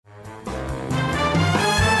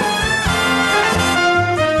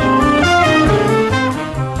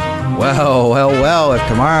Well, if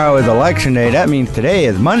tomorrow is election day, that means today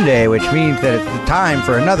is Monday, which means that it's the time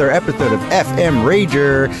for another episode of FM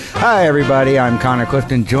Rager. Hi, everybody. I'm Connor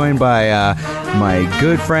Clifton, joined by my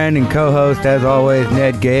good friend and co-host, as always,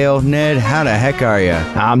 Ned Gale. Ned, how the heck are you?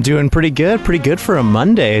 I'm doing pretty good for a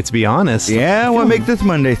Monday, to be honest. Yeah? What makes this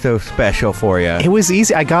Monday so special for you? It was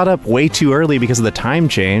easy. I got up way too early because of the time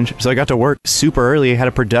change, so I got to work super early, had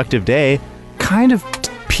a productive day. Kind of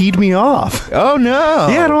peed me off. Oh, no.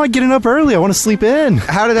 Yeah, I don't like getting up early. I want to sleep in.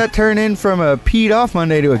 How did that turn in from a peed off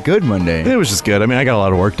Monday to a good Monday? It was just good. I mean, I got a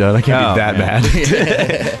lot of work done. I can't be that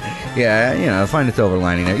bad. Yeah, find a silver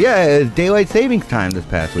lining there. Yeah, it's daylight savings time this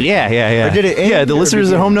past week. Yeah. Or did it end? Yeah, the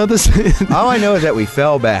listeners at home know this. All I know is that we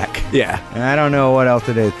fell back. Yeah. And I don't know what else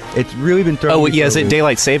it is. It's really been thrown. Oh, yeah, is it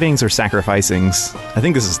daylight savings or sacrificings? I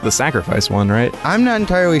think this is the sacrifice one, right? I'm not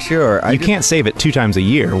entirely sure. You can't save it 2 times a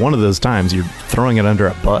year. One of those times, you're throwing it under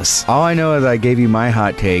a bus. All I know is I gave you my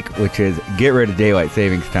hot take, which is get rid of daylight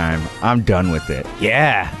savings time. I'm done with it.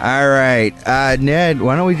 Yeah. All right. Ned,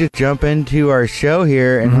 why don't we just jump into our show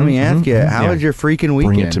here, and let me ask you, how was your freaking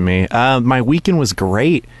weekend? Bring it to me. My weekend was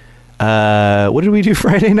great. What did we do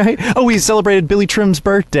Friday night? Oh, we celebrated Billy Trim's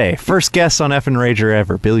birthday. First guest on Effin' Rager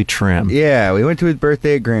ever, Billy Trim. Yeah, we went to his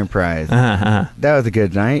birthday at Grand Prize. That was a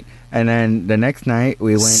good night. And then the next night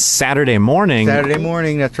we went... Saturday morning,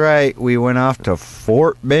 that's right. We went off to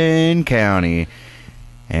Fort Bend County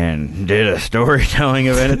and did a storytelling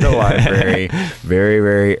event at the library very,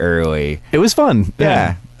 very early. It was fun.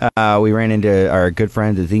 Yeah. We ran into our good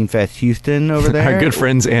friends at Zine Fest Houston over there. Our good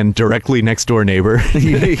friends and directly next door neighbor.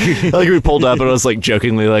 Like we pulled up and I was like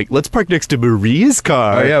jokingly like, let's park next to Maria's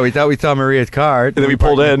car. Oh yeah, we thought we saw Maria's car. And then we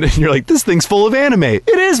pulled in and you're like, this thing's full of anime. It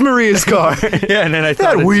is Maria's car. Yeah, and then I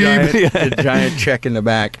saw the giant check in the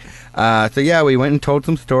back. So yeah, we went and told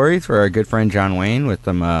some stories for our good friend John Wayne with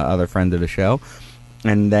some other friends of the show.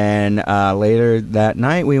 And then later that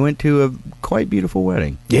night, we went to a quite beautiful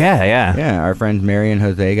wedding. Yeah. Yeah, our friends Mary and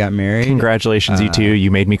Jose got married. Congratulations, you two. You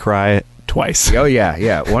made me cry twice. Oh,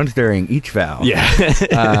 yeah. Once during each vow.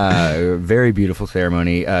 Yeah. Very beautiful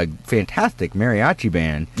ceremony. Fantastic mariachi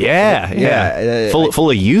band. Yeah. Full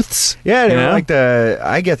of youths. Yeah, they were like the,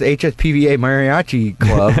 I guess, HSPVA mariachi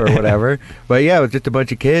club or whatever. But yeah, it was just a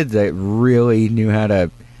bunch of kids that really knew how to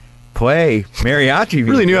play mariachi music.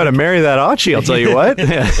 Really knew how to marry that Achi, I'll tell you what.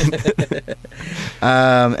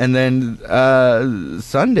 And then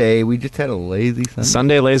Sunday, we just had a lazy Sunday.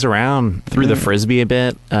 Sunday lays around, threw the Frisbee a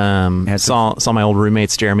bit. Saw my old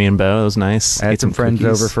roommates, Jeremy and Bo. It was nice. I had some friends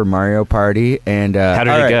cookies over for Mario Party. And how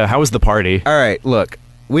did it go? How was the party? All right, look.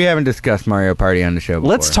 We haven't discussed Mario Party on the show before.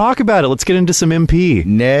 Let's talk about it. Let's get into some MP.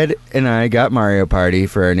 Ned and I got Mario Party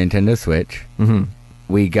for our Nintendo Switch. Mm-hmm.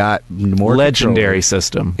 We got more legendary controllers.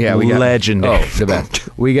 System. Yeah, we got legendary. Oh, the best.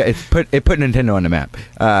 It put Nintendo on the map.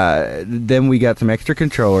 Then we got some extra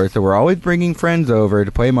controllers, so we're always bringing friends over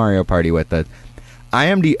to play Mario Party with us. I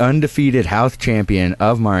am the undefeated house champion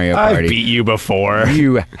of Mario Party. I've beat you before.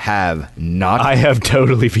 You have not. I have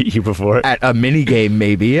totally beat you before. At a mini game,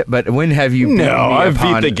 maybe, but when have you beat me? No, I've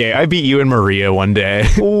beat the game. I beat you and Maria one day.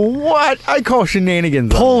 What? I call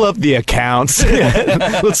shenanigans. Pull up the accounts.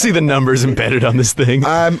 Let's see the numbers embedded on this thing.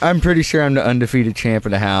 I'm pretty sure I'm the undefeated champ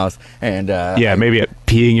of the house, and maybe at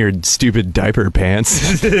peeing your stupid diaper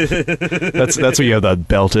pants. That's what you have the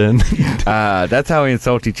belt in. That's how we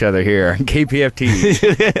insult each other here. KPFT.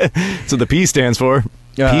 So the P stands for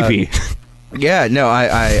PP. Yeah, no,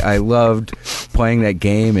 I loved playing that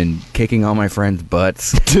game and kicking all my friends'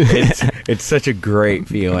 butts. It's such a great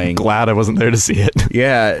feeling. Glad I wasn't there to see it.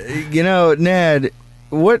 Yeah, Ned,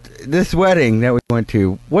 this wedding that we went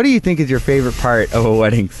to, what do you think is your favorite part of a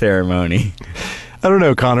wedding ceremony? I don't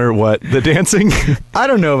know, Connor. What? The dancing? I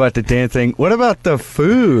don't know about the dancing. What about the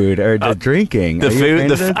food or the drinking? The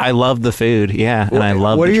food. I love the food. Yeah, and I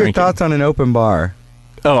love. What the are your drinking. thoughts on an open bar?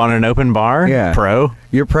 Oh, on an open bar? Yeah. Pro?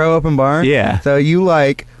 You're pro open bar? Yeah. So you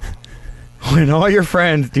like when all your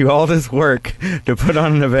friends do all this work to put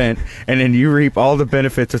on an event and then you reap all the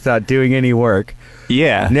benefits without doing any work.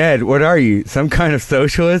 Yeah. Ned, what are you? Some kind of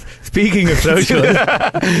socialist? Speaking of socialist.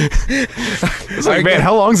 It's like, man,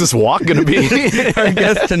 how long is this walk going to be? Our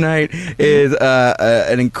guest tonight is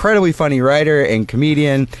an incredibly funny writer and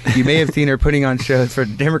comedian. You may have seen her putting on shows for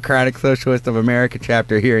the Democratic Socialist of America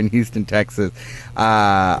chapter here in Houston, Texas.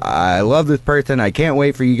 I love this person. I can't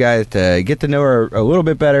wait for you guys to get to know her a little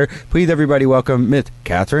bit better. Please, everybody, welcome Miss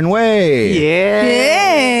Catherine Way. Yeah.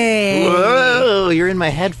 Yay. Whoa, you're in my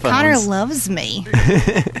headphones. Connor loves me.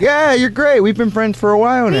 Yeah, you're great. We've been friends for a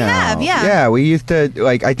while now. We have, yeah. Yeah, we used to,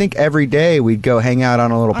 I think every day we'd go hang out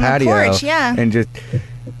on a little patio. On the porch, yeah. And just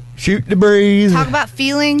shoot the breeze. Talk about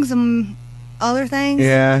feelings and other things.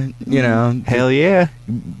 Yeah, you know, Hell yeah.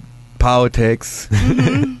 politics,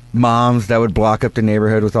 moms that would block up the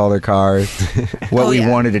neighborhood with all their cars. What Oh, we yeah.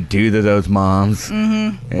 wanted to do to those moms.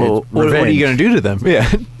 Well, what are you going to do to them?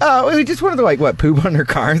 Yeah. Oh, we just wanted to poop on their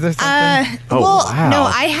cars or something. Oh, Well, wow. no,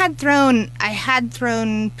 I had thrown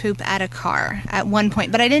poop at a car at one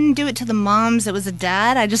point, but I didn't do it to the moms. It was a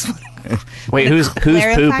dad. I just Wait, who's poop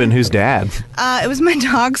clarify. and who's dad? it was my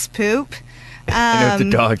dog's poop. I know it's the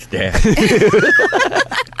dog's dad.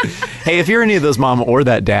 Hey, if you're any of those mom or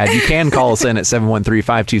that dad, you can call us in at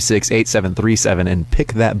 713-526-8737 and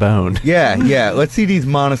pick that bone. Yeah. Let's see these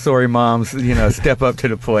Montessori moms, step up to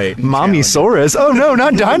the plate. and challenge Mommysaurus? Oh no,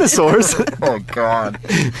 not dinosaurs. it. Oh God,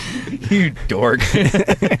 you dork.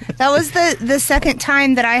 That was the second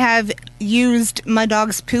time that I have used my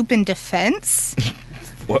dog's poop in defense.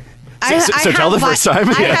 What? So tell the first time.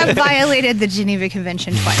 I Yeah. have violated the Geneva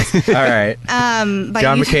Convention twice. All right. By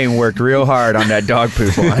John McCain worked real hard on that dog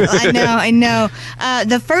poop one. I know.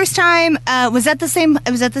 The first time was at the same. It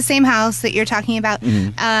was at the same house that you're talking about,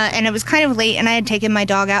 and it was kind of late, and I had taken my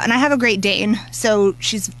dog out, and I have a Great Dane, so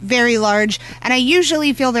she's very large, and I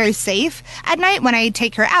usually feel very safe at night when I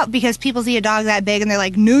take her out because people see a dog that big and they're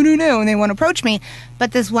like, no, and they want to approach me.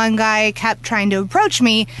 But this one guy kept trying to approach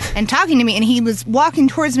me and talking to me, and he was walking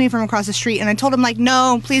towards me from across the street, and I told him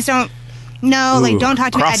no, please don't. No, Ooh, don't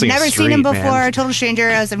talk to me. I'd crossing a never seen him street, before. man. Total stranger.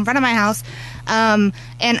 I was in front of my house. And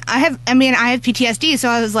I have PTSD, so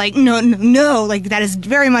I was like, no, that is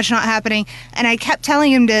very much not happening. And I kept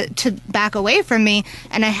telling him to back away from me.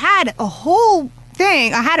 And I had a whole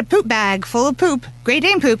thing. I had a poop bag full of poop, Great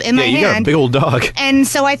Dane poop in my Yeah, you got a hand. big old dog. And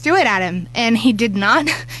so I threw it at him, and he did not.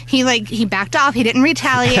 He backed off. He didn't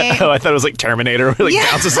retaliate. Oh, I thought it was like Terminator, where Yeah.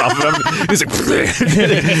 bounces off of him. He's like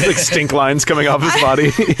stink lines coming off his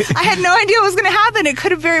body. I had no idea what was going to happen. It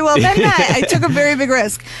could have very well been that. I took a very big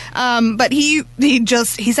risk. But he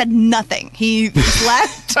said nothing. He just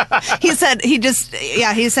left. he said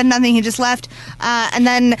nothing. He just left. And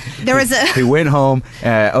then there was He went home,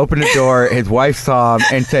 opened the door. His wife saw him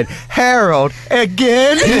and said, "Harold,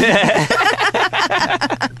 again?"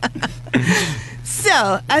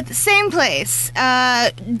 So, at the same place,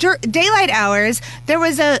 daylight hours, there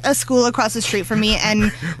was a school across the street from me,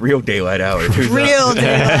 and Real daylight hours. Who's real up?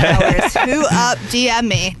 daylight hours. Who up? DM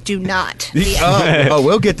me. Do not. DM me. Oh,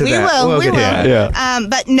 we'll get to We that. will. We'll We get will. to that. Yeah.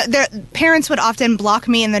 But no, their parents would often block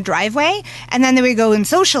me in the driveway, and then they would go and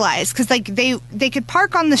socialize because, they could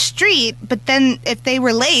park on the street, but then if they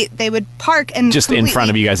were late, they would park and Just in front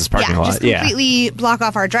of you guys' parking lot. Just Yeah. completely block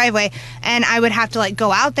off our driveway, and I would have to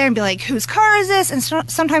go out there and be like, "Whose car is this?" And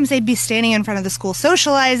sometimes they'd be standing in front of the school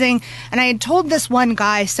socializing, and I had told this one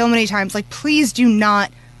guy so many times, please do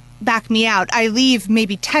not back me out. I leave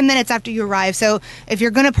maybe 10 minutes after you arrive. So if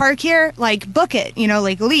you're going to park here, book it,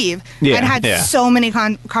 leave. Yeah, I'd had yeah. so many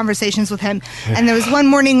conversations with him. And there was one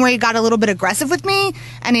morning where he got a little bit aggressive with me,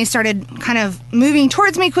 and he started kind of moving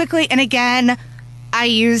towards me quickly. And again, I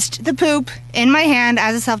used the poop in my hand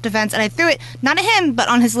as a self-defense, and I threw it, not at him, but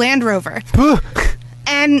on his Land Rover.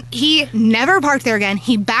 And he never parked there again.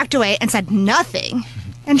 He backed away and said nothing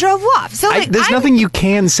and drove off. So There's nothing you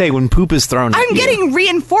can say when poop is thrown at I'm you. getting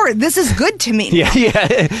reinforced. This is good to me. Yeah.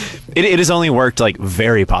 It has only worked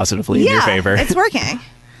very positively in your favor. It's working.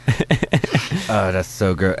 Oh, that's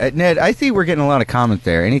so good. Ned, I see we're getting a lot of comments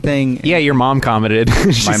there. Anything? Yeah, your mom commented.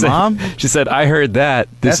 My mom? She said, "I heard that.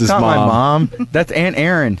 This That's is not mom." my mom. That's Aunt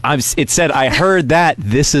Erin. It said, "I heard that.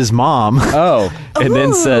 This is mom." Oh. And then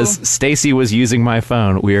Ooh. says, "Stacy was using my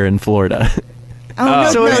phone. We're in Florida." Oh,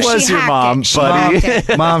 no, so no, it was she your hacked mom, it. She buddy. hacked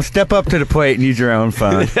it. Mom, step up to the plate and use your own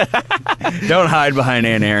phone. Don't hide behind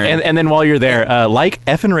Aunt Erin. And then while you're there, like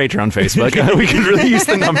F and Rager on Facebook. We can really use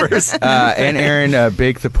the numbers. Aunt Erin, a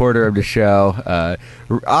big supporter of the show.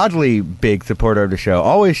 Oddly big supporter of the show.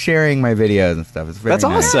 Always sharing my videos and stuff. It's very That's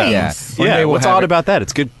nice. awesome. Yeah. Nice. One day we'll What's have odd her- about that?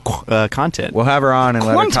 It's good content. We'll have her on and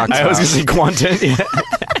let her talk Quantum. I was about. going to say content. Yeah.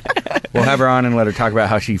 We'll have her on and let her talk about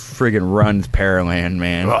how she friggin' runs Paraland,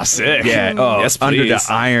 man. Oh, sick. Yeah. Oh, yes, under the please.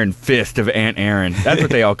 iron fist of Aunt Erin. That's what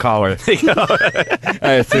they all call her.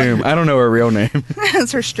 I assume. I don't know her real name.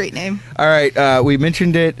 That's her street name. All right, we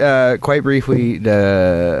mentioned it quite briefly.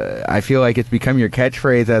 I feel like it's become your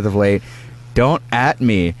catchphrase as of late. Don't at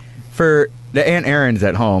me. For the Aunt Erin's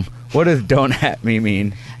at home, what does don't at me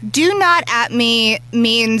mean? Do not at me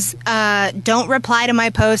means don't reply to my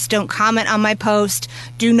post, don't comment on my post,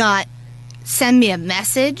 do not send me a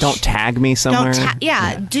message. Don't tag me somewhere.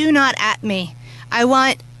 Do not at me. I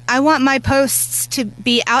want my posts to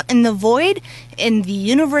be out in the void, in the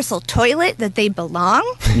universal toilet that they belong.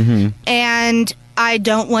 And I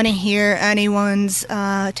don't want to hear anyone's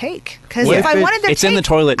take. Because What if if I wanted their It's in the take,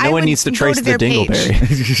 toilet. I No one would needs to go trace to the their page.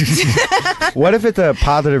 dingleberry. What if it's a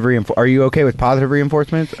positive reinforcement? Are you okay with positive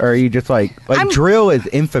reinforcements? Or are you just like Drill is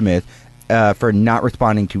infamous for not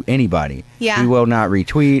responding to anybody. Yeah. He will not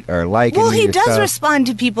retweet or like Well, any he of your does stuff. respond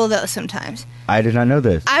to people though sometimes. I did not know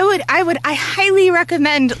this. I highly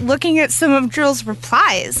recommend looking at some of Drill's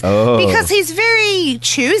replies Oh. because he's very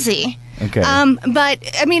choosy. Okay. But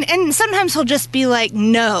I mean, and sometimes he'll just be like,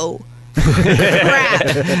 "No, crap,"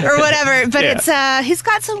 or whatever. But Yeah. he's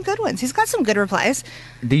got some good ones. He's got some good replies.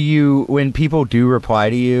 Do you, when people do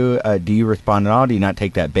reply to you, do you respond at all? Do you not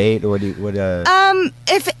take that bait, or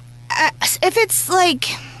If it's like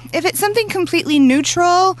if it's something completely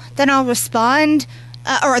neutral, then I'll respond.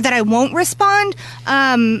 Or that I won't respond.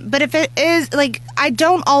 But if it is, like, I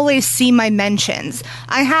don't always see my mentions.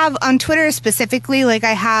 I have, on Twitter specifically, like,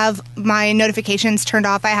 I have my notifications turned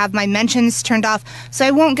off. I have my mentions turned off. So I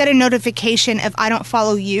won't get a notification if I don't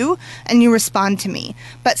follow you and you respond to me.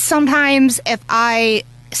 But sometimes if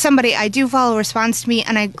somebody I do follow responds to me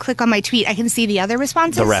and I click on my tweet, I can see the other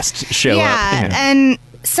responses. The rest show up. Yeah, and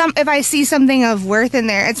if I see something of worth in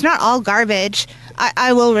there, it's not all garbage.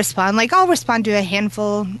 I will respond. Like, I'll respond to a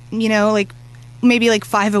handful, like maybe like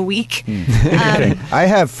 5 a week. I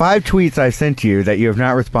have 5 tweets I sent you that you have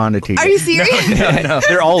not responded to. Are you serious? No.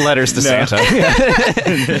 They're all letters to Santa.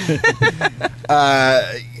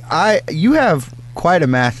 You have quite a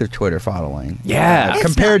massive Twitter following. Yeah. It's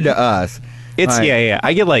compared not- to us. It's Like, yeah.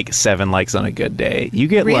 I get like 7 likes on a good day. You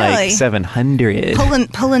get Really? like 700.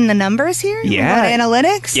 Pulling the numbers here? Yeah. What,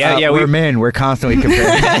 analytics? Yeah. we're men. We're constantly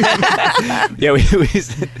comparing. Yeah,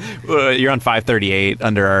 you're on 538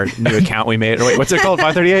 under our new account we made. Or wait, what's it called?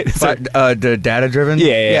 538? But, the data driven.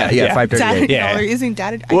 Yeah. 538. Yeah. We're using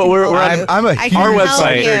data. Well, we're on, I'm a I huge can our help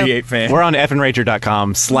website. you. 38 fan. We're on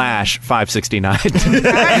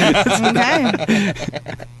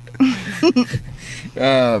fnrager.com/569.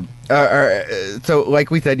 Okay. So,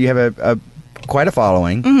 like we said, you have a quite a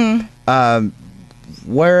following. Mm-hmm.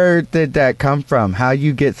 Where did that come from? How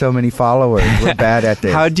you get so many followers? We're bad at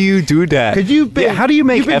this. How do you do that? Could you? how do you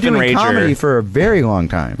make You've been F and doing comedy Rager? for a very long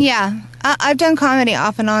time. Yeah. I've done comedy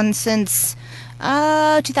off and on since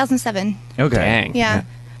 2007. Okay. Dang. Yeah.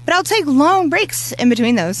 But I'll take long breaks in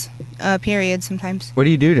between those periods sometimes. What do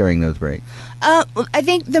you do during those breaks? I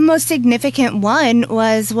think the most significant one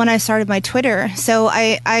was when I started my Twitter. So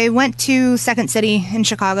I went to Second City in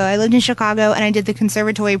Chicago. I lived in Chicago and I did the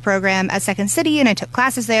conservatory program at Second City and I took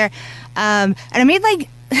classes there. And I made like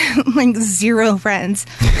 0 friends.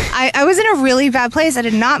 I was in a really bad place. I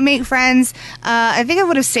did not make friends. I think I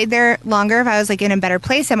would have stayed there longer if I was like in a better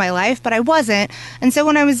place in my life, but I wasn't. And so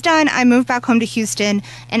when I was done, I moved back home to Houston.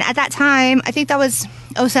 And at that time, I think that was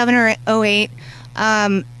 07 or 08.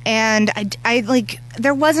 And I like,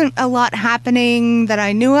 there wasn't a lot happening that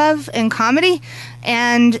I knew of in comedy.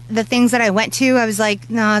 And the things that I went to, I was like,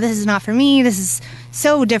 no, this is not for me. This is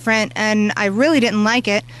so different. And I really didn't like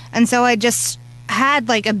it. And so I just had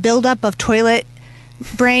like a buildup of toilet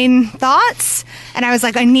brain thoughts. And I was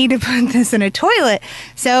like, I need to put this in a toilet.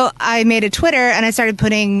 So I made a Twitter and I started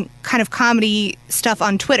putting kind of comedy stuff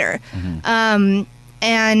on Twitter.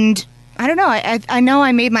 And I don't know. I know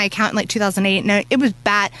I made my account in like 2008, and it was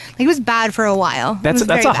bad. Like, it was bad for a while. That's It was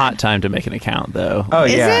very a bad. hot time to make an account, though. Oh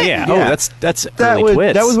Is yeah, it? yeah. Oh, that's that early was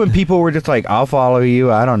twits. that was when people were just like, I'll follow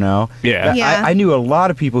you. I don't know. Yeah. Yeah. I knew a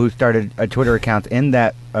lot of people who started a Twitter account in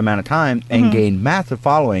that amount of time and gained massive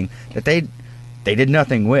following that they did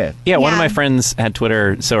nothing with. Yeah, one of Yeah. my friends had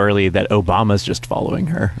Twitter so early that Obama's just following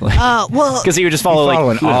her. Oh, well. Because he would just He's follow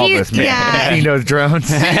following like. all He- this man. yeah. He knows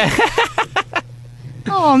drones.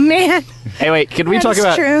 Oh, man. Hey, wait, can we That talk is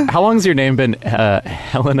about true. how long's your name been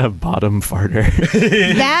Helena Bottom Farter?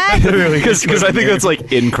 That. Because I think that's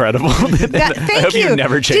like incredible. That, I thank hope you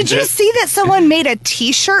never change Did you it. see that someone made a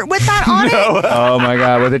T-shirt with that on it? Oh my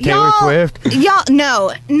God, was it Taylor Swift? Y'all,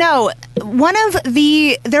 no. One of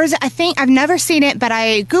I think I've never seen it, but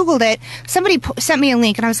I Googled it. Somebody sent me a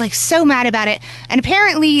link, and I was like so mad about it. And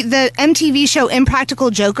apparently, the MTV show Impractical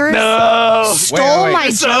Jokers No, stole wait. my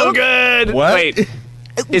it's so joke. good. What? Wait,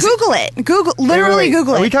 is Google it. Google, literally Wait,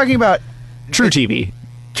 Google Are we it. talking about True TV,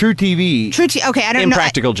 True TV? Okay, I don't know.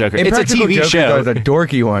 Impractical Joker. It's a Impractical TV Jokers show. are the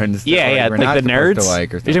dorky ones. that, Yeah, we're like not the supposed nerds. to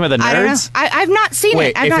like or You're something. talking about the I don't know. nerds. I've not seen Wait,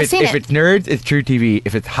 it. I've not seen if it. it's nerds, it's True TV.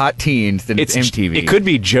 If it's hot teens, then it's MTV. It could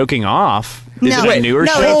be joking off. Is it a newer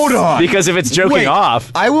show? Hold on. Because if it's joking Wait,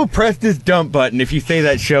 off, I will press this dump button if you say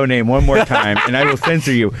that show name one more time, and I will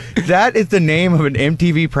censor you. That is the name of an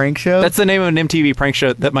MTV prank show? that's the name of an MTV prank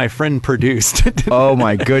show that my friend produced. Oh,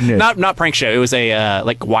 my goodness. Not prank show. It was a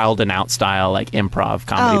like Wild and Out style like improv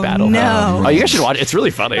comedy Oh, battle. no. Oh, you guys should watch it. It's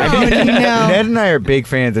really funny. Oh, no. Ned and I are big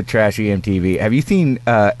fans of trashy MTV. Have you seen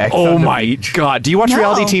X Oh on the my Beach? god! Do you watch No.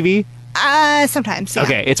 reality TV? Sometimes. Yeah.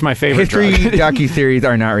 Okay, it's my favorite. History drug. docuseries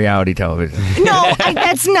are not reality television. No,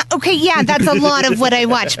 that's not okay. Yeah, that's a lot of what I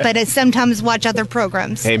watch, but I sometimes watch other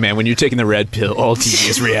programs. Hey man, when you're taking the red pill, all TV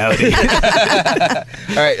is reality.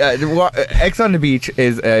 All right, X on the Beach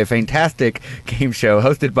is a fantastic game show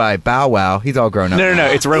hosted by Bow Wow. He's all grown up. No,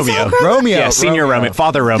 it's Romeo. Romeo. Yeah, senior Romeo,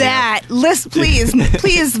 Father Romeo. That list, please,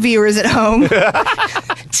 viewers at home,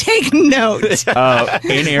 take note.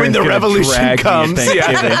 When the revolution comes,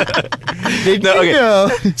 Did No, you okay. know?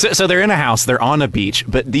 So they're in a house, they're on a beach,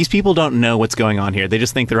 but these people don't know what's going on here. They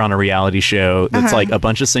just think they're on a reality show that's like a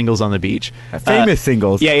bunch of singles on the beach. Famous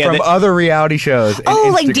singles from other reality shows. and Oh,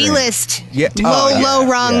 like Instagram. D-list. Yeah. Low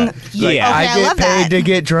rung. Yeah. Yeah. Okay, I I get love paid that. to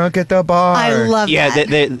get drunk at the bar. I love Yeah, that.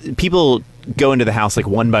 the people go into the house like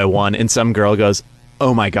one by one, and some girl goes,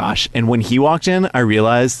 "Oh my gosh!" And when he walked in, I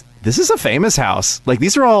realized this is a famous house. Like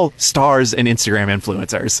these are all stars and Instagram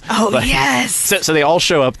influencers. Oh, Like, yes. So they all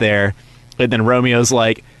show up there, and then Romeo's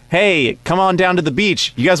like, "Hey, come on down to the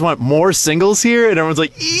beach. You guys want more singles here?" And everyone's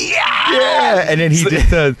like, "Yeah!" Yeah. And then he just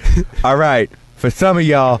says, all right, for some of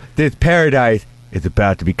y'all, this paradise is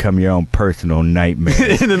about to become your own personal nightmare.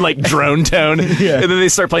 And then like drone tone, Yeah. and then they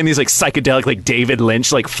start playing these like psychedelic, like David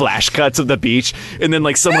Lynch, like flash cuts of the beach, and then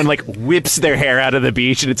like someone like whips their hair out of the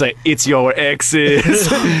beach, and it's like it's your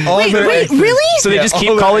exes. All Wait, their exes- really? So they Yeah, just all keep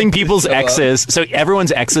their calling exes people's show up. exes. So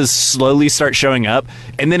everyone's exes slowly start showing up,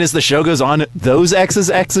 and then as the show goes on, those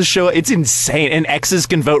exes show up. It's insane, and exes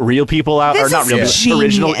can vote real people out, This or not is real, but genius.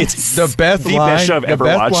 original. It's The best The line, best show I've ever the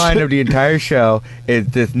best watched. line of the entire show is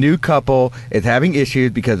this new couple is having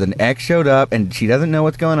issues because an ex showed up and she doesn't know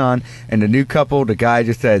what's going on. And the new couple, the guy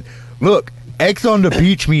just says, "Look, X on the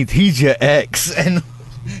beach means he's your ex," and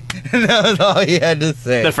that was all he had to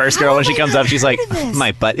say. the first How girl when have she I comes not up, she's like, heard of this?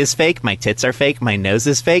 "My butt is fake, my tits are fake, my nose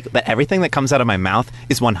is fake, but everything that comes out of my mouth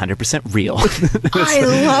is 100% real." I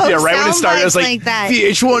love Yeah, right when it started, I was soundbites like that.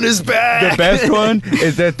 VH1 is back. The best one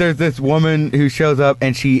is that there's this woman who shows up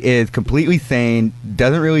and she is completely sane,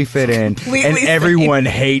 doesn't really fit in, Completely and sane. everyone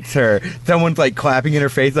hates her. Someone's like clapping in her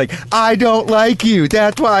face, like, "I don't like you.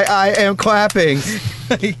 That's why I am clapping."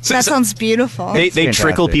 That sounds beautiful. They fantastic.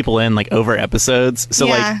 trickle people in like over episodes. So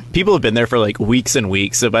Yeah. like people have been there for like weeks and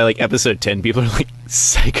weeks. So by like episode 10, people are like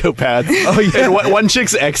psychopaths. Oh, yeah. And one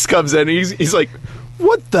chick's ex comes in and he's like,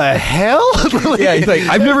 "What the hell?" Yeah, he's like,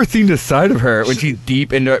 "I've never seen this side of her when she's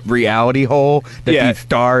deep into a reality hole that Yeah. these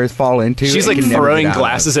stars fall into." She's and like can never throwing get out of.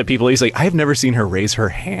 glasses at people. He's like, "I've never seen her raise her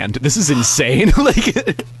hand. This is insane." Like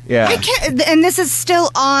Yeah. I can't, and this is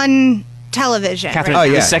still on television. Catherine, right Oh,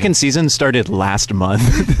 now. yeah. the second season started last month.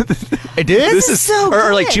 It did? This is so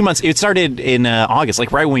or like good. 2 months. It started in August,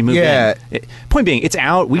 like right when we moved Yeah. in. Point being, it's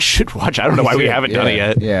out. We should watch. I don't know why we haven't done it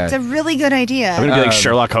yet. Yeah. It's a really good idea. I'm gonna be like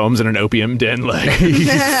Sherlock Holmes in an opium den. Like,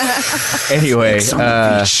 Anyway, on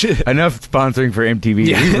the beach. enough sponsoring for MTV.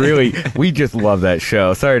 Yeah. We just love that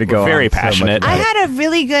show. Sorry to go very on so much passionate. about I it. had a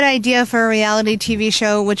really good idea for a reality TV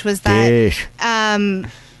show, which was that Dish.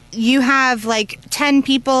 you have like 10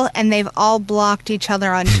 people and they've all blocked each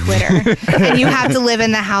other on Twitter, and you have to live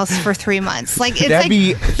in the house for 3 months. Like it's That'd like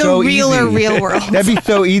be the so realer easy. real world. That'd be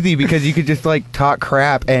so easy because you could just like talk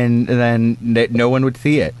crap and then no one would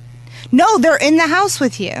see it. No, they're in the house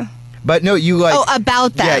with you. But no, you like. Oh,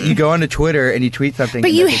 about them. Yeah, you go onto Twitter and you tweet something. But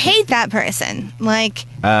and you that's- hate that person. Like,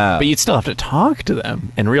 but you'd still have to talk to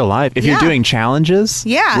them in real life if you're Yeah. doing challenges.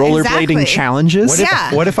 Yeah, rollerblading exactly. challenges. What if,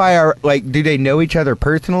 Yeah. what if I are like? Do they know each other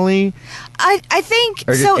personally? I think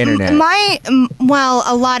Or just so. internet? Well,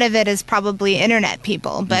 a lot of it is probably internet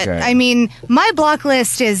people, but Okay. I mean, my block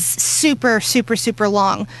list is super, super, super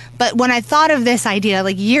long. But when I thought of this idea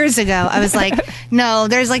like years ago, I was like, no,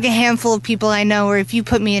 there's like a handful of people I know where if you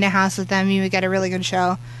put me in a house with them, you would get a really good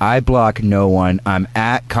show. I block no one. I'm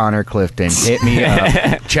at Connor Clifton. Hit me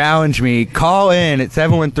up. Challenge me. Call in at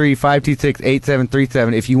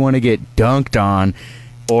 713-526-8737 if you want to get dunked on,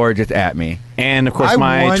 or just at me. And of course, I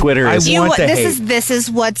my want- Twitter I is. want to hate. This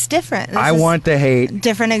is what's different. This I is want to hate.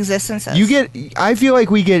 different existences. You get. I feel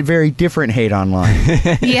like we get very different hate online.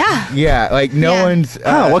 yeah. Yeah, like no Yeah. one's.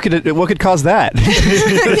 Oh, what could cause that?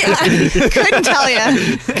 Yeah. Couldn't tell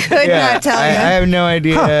you. Could yeah, not tell I you. have no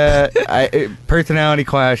idea. Personality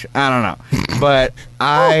clash. I don't know. but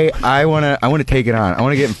I wanna take it on. I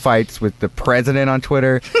wanna get in fights with the president on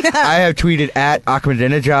Twitter. I have tweeted at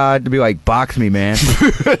Ahmadinejad to be like, box me, man.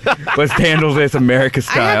 Let's handle this America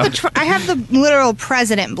style. I have the literal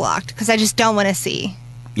president blocked because I just don't want to see.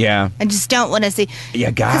 Yeah. I just don't want to see. Yeah,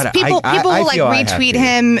 God. People I will like feel I have retweet to.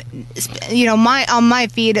 him. You know, on my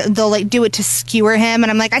feed, they'll like do it to skewer him, and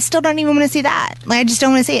I'm like, I still don't even want to see that. Like, I just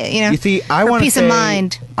don't want to see it. You know. You see, I For want peace of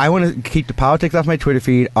mind. I want to keep the politics off my Twitter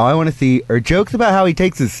feed. All I want to see are jokes about how he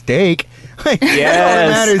takes his steak. Like, that's all that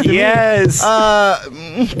matters to me. Yes.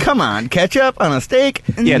 Come on, ketchup on a steak?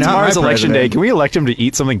 Yeah, Not tomorrow's my election day. president. Can we elect him to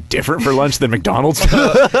eat something different for lunch than McDonald's?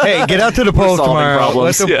 Hey, get out to the polls solving tomorrow.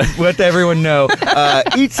 problems, yeah. Let everyone know.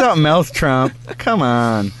 Eat something else, Trump. Come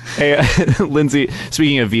on. Hey, Lindsay,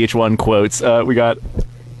 speaking of VH1 quotes, we got,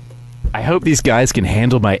 I hope these guys can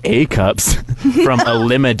handle my A cups from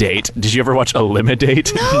Eliminate. Did you ever watch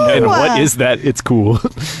Eliminate? No. And what is that? It's cool.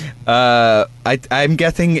 I'm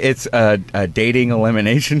guessing it's a dating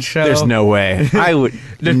elimination show. There's no way. I would.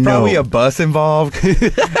 There's probably a bus involved,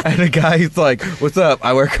 and a guy's like, "What's up?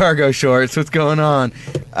 I wear cargo shorts. What's going on?"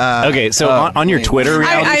 Okay, so on your Twitter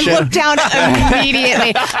reality I show, looked down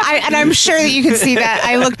immediately, and I'm sure that you can see that.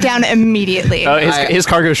 I looked down immediately. his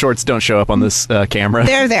cargo shorts don't show up on this camera.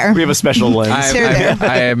 They're there. We have a special lens.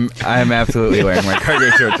 I am absolutely wearing my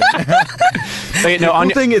cargo shorts. Okay, no, The on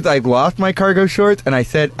cool thing is, I lost my cargo shorts, and I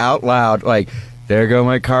said out loud, like, "There go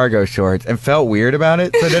my cargo shorts," and felt weird about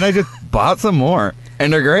it. So then I just bought some more,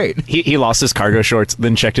 and they're great. he lost his cargo shorts,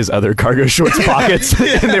 then checked his other cargo shorts pockets,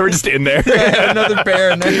 and they were just in there. Another pair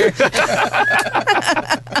in there.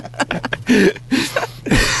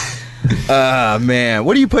 Man,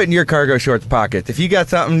 what do you put in your cargo shorts pockets? If you got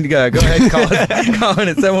something, go ahead and call in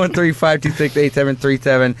at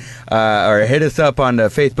 713-526-8737, or hit us up on the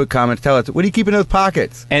Facebook comments. Tell us, what do you keep in those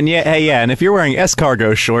pockets? And and if you're wearing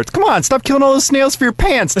escargot shorts, come on, stop killing all those snails for your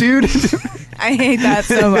pants, dude. I hate that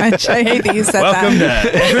so much. I hate that you said Welcome that.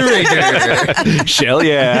 to the Raider. Shell,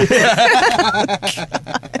 yeah.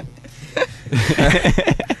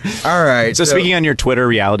 All right. So speaking on your Twitter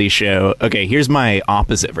reality show, okay, here's my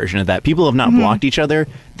opposite version of that. People have not blocked each other.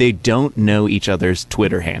 They don't know each other's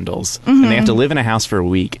Twitter handles. And they have to live in a house for a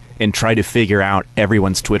week and try to figure out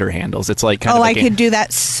everyone's Twitter handles. It's like kind of I could do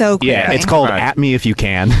that so quickly. Yeah, it's called At Me If You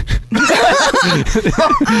Can. I'm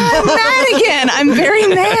mad again. I'm very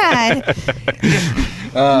mad.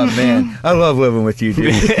 Oh, man. I love living with you,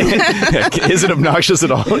 dude. Is it obnoxious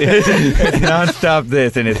at all? It's nonstop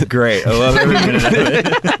this, and it's great. I love every minute of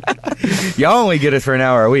it. Y'all only get us for an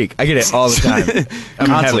hour a week. I get it all the time.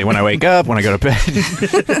 Constantly, when I wake up, when I go to bed.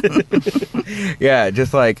 Yeah,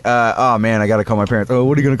 just like, oh, man, I got to call my parents. Oh,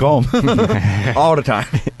 what are you going to call them? All the time.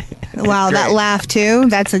 Wow, that laugh too.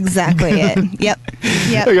 That's exactly it. Yep.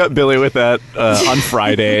 I got Billy with that on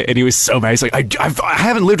Friday, and he was so mad. He's like, I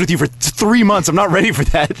haven't lived with you for 3 months. I'm not ready for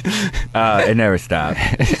that. It never stops.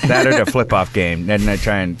 That or the flip-off game. Ned and I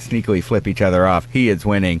try and sneakily flip each other off. He is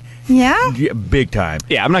winning. Yeah. Big time.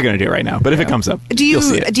 Yeah, I'm not going to do it right now, but if it comes up, you'll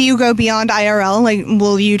see it. Do you go beyond IRL? Like,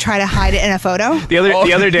 will you try to hide it in a photo?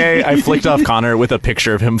 The other day, I flicked off Connor with a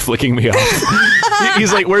picture of him flicking me off.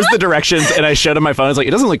 He's like, "Where's the directions?" And I showed him my phone. I was like,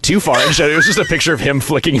 "It doesn't look too far." And it was just a picture of him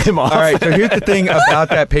flicking him off. All right, so here's the thing about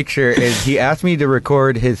that picture is he asked me to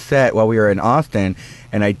record his set while we were in Austin,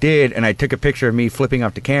 and I did, and I took a picture of me flipping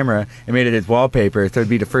off the camera and made it his wallpaper, so it'd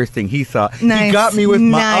be the first thing he saw. Nice. He got me with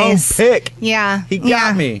my own pick. Yeah. He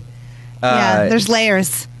got me. Yeah, there's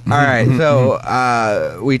layers. All right,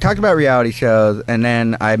 so we talked about reality shows, and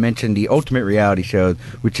then I mentioned the ultimate reality shows,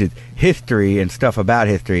 which is history and stuff about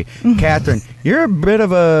history. Catherine, you're a bit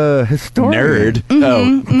of a historian.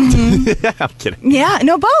 Nerd. I'm kidding. Yeah,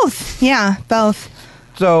 no, both. Yeah, both.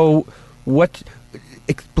 So,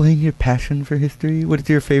 explain your passion for history. What is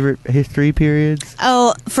your favorite history periods?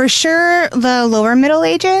 Oh, for sure, the lower Middle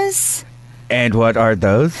Ages. And what are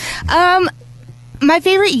those? My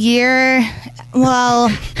favorite year,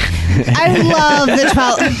 well, I love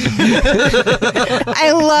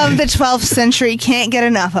the 12th century. Can't get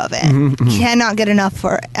enough of it. Cannot get enough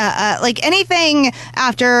for like anything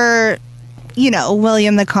after,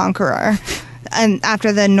 William the Conqueror. And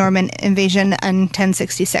after the Norman invasion in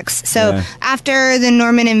 1066. So after the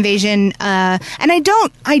Norman invasion, and I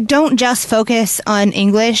don't just focus on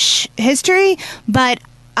English history, but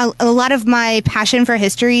a lot of my passion for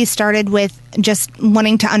history started with just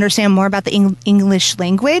wanting to understand more about the English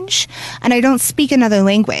language, and I don't speak another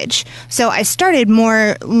language. So I started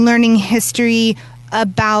more learning history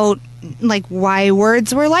about like why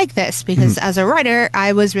words were like this, because as a writer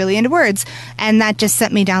I was really into words, and that just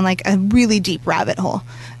sent me down like a really deep rabbit hole.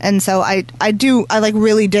 And so I like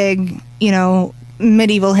really dig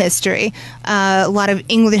medieval history, a lot of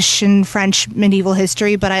English and French medieval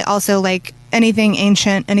history, but I also like anything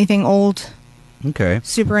ancient, anything old. Okay.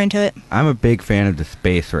 Super into it. I'm a big fan of the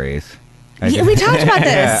space race. Yeah, we talked about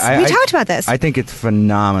this. Yeah, we talked about this. I think it's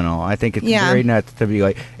phenomenal. I think it's very nuts to be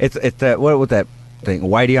like, it's that, what was that thing,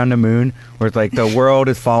 Whitey on the moon, where it's like the world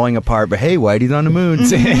is falling apart, but hey, Whitey's on the moon.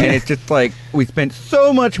 And it's just like, we spent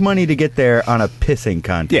so much money to get there on a pissing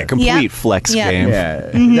contest. Yeah, complete flex game. Yeah,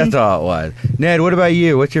 that's all it was. Ned, what about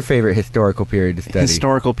you? What's your favorite historical period to study?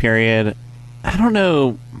 Historical period, I don't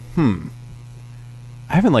know.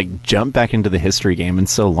 I haven't like jumped back into the history game in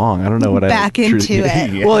so long. I don't know what back into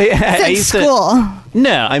it. Yeah. Well, yeah, I used school.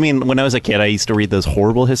 No, I mean when I was a kid, I used to read those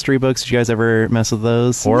horrible history books. Did you guys ever mess with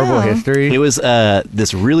those? Horrible history. It was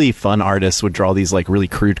this really fun artist would draw these like really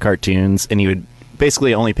crude cartoons, and he would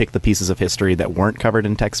basically only pick the pieces of history that weren't covered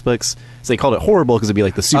in textbooks. So they called it horrible because it'd be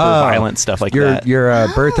like the super violent stuff like that. Your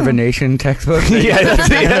Birth of a Nation textbook? Yeah, that's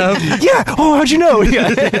it. Yeah. Oh, how'd you know? Yeah.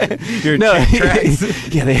 Your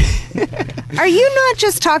tracks. Yeah, they. Are you not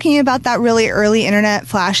just talking about that really early internet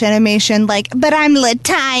flash animation, like, but I'm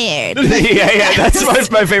retired? yeah.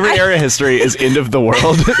 That's my favorite era of history is End of the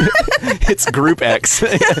World. It's Group X.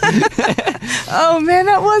 Oh, man,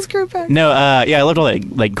 that was Group X. No, I loved all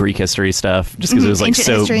that like Greek history stuff just because it was like Ancient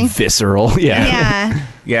so history. visceral. Yeah.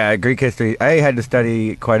 Yeah, Greek history. I had to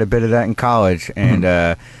study quite a bit of that in college,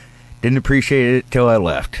 and didn't appreciate it till I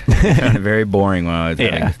left. It sounded very boring when I was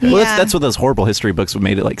having to study. Well, that's what those horrible history books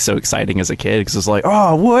made it like so exciting as a kid because it's like,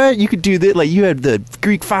 oh, what you could do that? Like you had the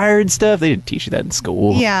Greek fire and stuff. They didn't teach you that in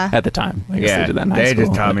school. Yeah. At the time, I guess they did that in high they school.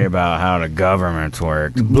 just taught me about how the governments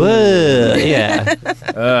worked. But yeah,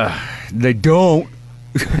 They don't.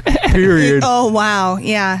 Period. Oh, wow.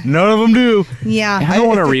 Yeah. None of them do. Yeah. I don't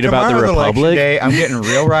want to read about the Tomorrow's election Republic. Day, I'm getting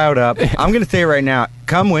real riled up. I'm going to say right now,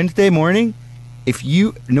 come Wednesday morning, if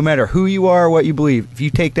you, no matter who you are or what you believe, if you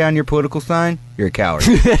take down your political sign, you're a coward.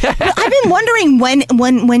 I've been wondering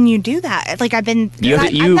when you do that. Like, I've been...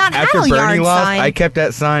 I've not had After a Bernie yard lost, sign. I kept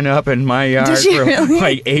that sign up in my yard Did you for really?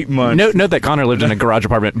 like 8 months. note that Connor lived in a garage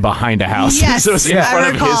apartment behind a house. Yes, So it's in I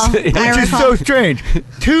front recall. of his. I Which is recall. so strange.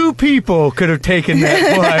 2 people could have taken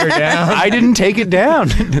that flyer down. I didn't take it down.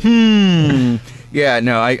 Yeah,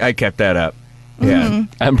 no, I kept that up. Yeah.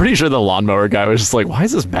 Mm-hmm. I'm pretty sure the lawnmower guy was just like, "Why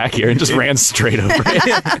is this back here?" and just ran straight over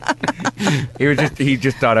it. He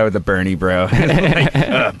just thought I was a Bernie bro.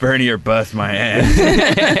 Like, Bernie or bust my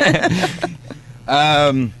ass.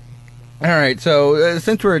 All right, so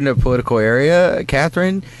since we're in the political area,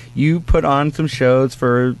 Catherine, you put on some shows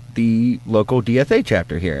for the local DSA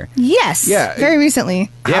chapter here. Yes. Yeah. Very recently.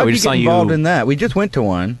 Yeah, How'd we you just get saw involved you. in that. We just went to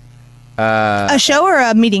one A show or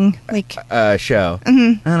a meeting? Like, show.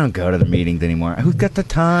 Mm-hmm. I don't go to the meetings anymore. Who's got the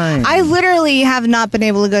time? I literally have not been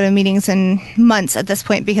able to go to meetings in months at this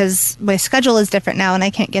point because my schedule is different now and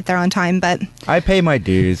I can't get there on time. But I pay my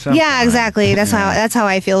dues. I'm yeah, fine. exactly. That's how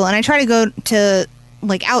I feel. And I try to go to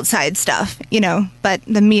like outside stuff, but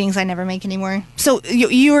the meetings I never make anymore. So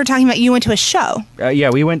you were talking about you went to a show. Yeah,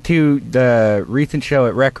 we went to the recent show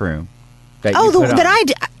at Rec Room. That Oh, you put that on. I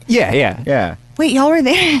did. Yeah. Yeah. Wait, y'all were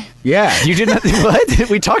there? Yeah. You did not. What?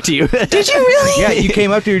 We talked to you. Did you really? Yeah, you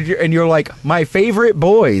came up to and you're like, my favorite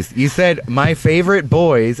boys. You said, my favorite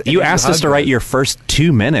boys. and You asked us hugged to write your first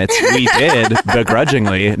 2 minutes. We did,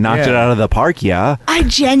 begrudgingly. Knocked it out of the park, yeah. I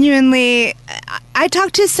genuinely, I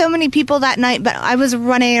talked to so many people that night, but I was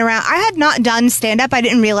running around. I had not done stand-up. I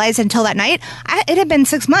didn't realize until that night. It had been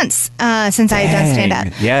 6 months since I had done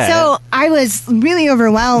stand-up. Yeah. So I was really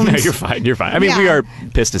overwhelmed. No, you're fine. You're fine. I mean, Yeah. we are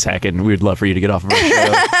pissed as heck, and we'd love for you to get off of our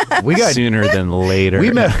show We got sooner than later.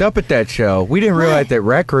 We messed up at that show. We didn't realize that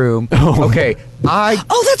Rec Room. Oh. Okay, no,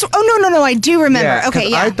 I do remember. yeah, 'cause Okay,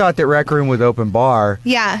 yeah. I thought that Rec Room was open bar.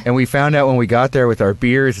 Yeah. And we found out when we got there with our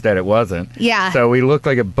beers that it wasn't. Yeah. So we looked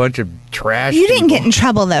like a bunch of trash. You didn't get people. in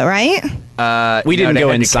trouble though, right? We didn't they go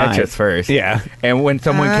had to inside. catch us first. Yeah. And when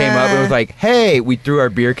someone came up, it was like, "Hey!" We threw our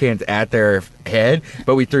beer cans at their head,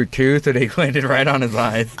 but we threw 2, so they landed right on his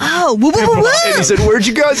eyes. Oh, woo, woo, woo, woo. And he said, "Where'd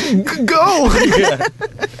you guys go?"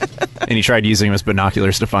 And he tried using them as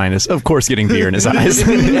binoculars to find us. Of course, getting beer in his eyes.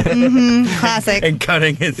 Classic. And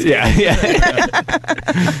cutting his. Yeah.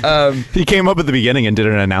 He came up at the beginning and did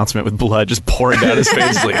an announcement with blood just pouring down his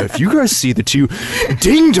face. Like, if you guys see the 2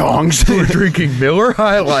 ding dongs, We're drinking Miller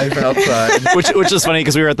High Life outside. which is funny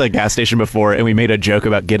because we were at the gas station before and we made a joke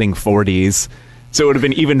about getting 40s. So it would have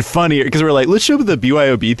been even funnier because we're like, let's show the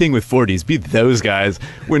BYOB thing with 40s. Be those guys.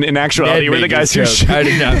 When in actuality, we're the guys who I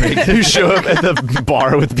did not make who show up at the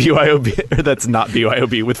bar with BYOB, or that's not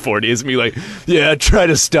BYOB with 40s, and be like, yeah, try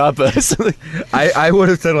to stop us. I would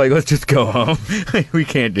have said, like, let's just go home. We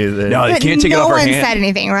can't do this. No, they But can't take it no off our one hand. said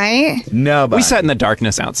anything, right? No, but We sat in the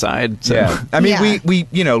darkness outside. So. yeah. I mean, Yeah. we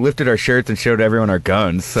lifted our shirts and showed everyone our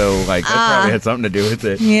guns, so like that probably had something to do with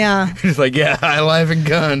it. Yeah. Just like, yeah, I live in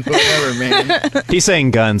guns, whatever, man. He's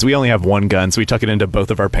saying guns. We only have one gun, so we tuck it into both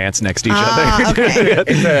of our pants next to each other. Okay.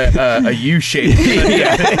 It's a U shape.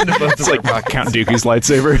 It's like Count Dooku's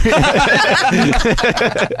lightsaber.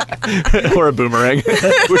 Or a boomerang.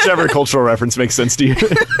 Whichever cultural reference makes sense to you.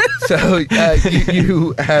 So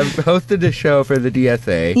you have hosted a show for the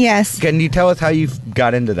DSA. Yes. Can you tell us how you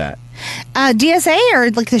got into that? DSA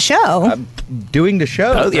or like the show? Doing the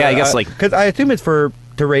show? Oh, yeah, I guess, like- because I assume it's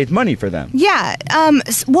to raise money for them. Yeah.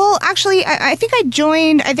 Well, actually, I think I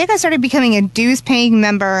joined. I think I started becoming a dues-paying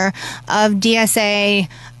member of DSA.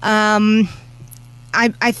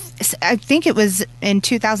 I think it was in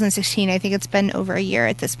 2016. I think it's been over a year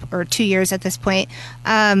at this, or 2 years at this point.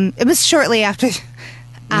 It was shortly after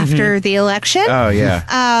the election. Oh yeah.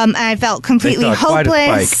 I felt completely They saw quite a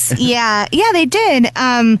hopeless. spike. yeah, they did.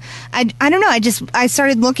 I don't know. I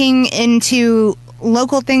started looking into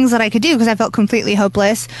local things that I could do because I felt completely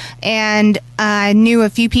hopeless, and I knew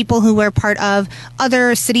a few people who were part of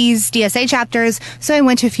other cities' DSA chapters, so I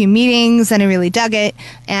went to a few meetings and I really dug it,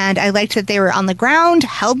 and I liked that they were on the ground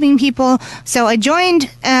helping people, so I joined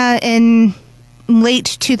in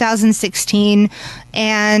late 2016,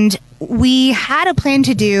 and we had a plan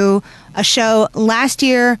to do a show last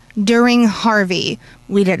year during Harvey.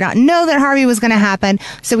 We did not know that Harvey was going to happen,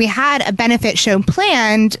 so we had a benefit show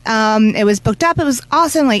planned. It was booked up. It was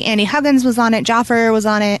awesome. Like Andy Huggins was on it, Joffer was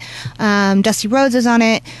on it, Dusty Rhodes was on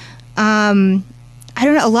it. I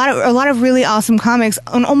don't know, a lot of really awesome comics,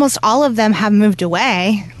 and almost all of them have moved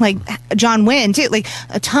away. Like John Wynn too. Like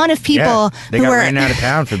a ton of people Yeah, they who got were ran out of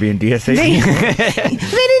town for being DSA. they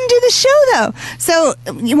didn't do the show though. So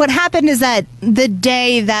what happened is that the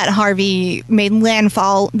day that Harvey made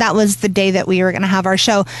landfall, that was the day that we were going to have our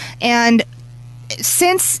show. And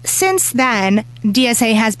since then,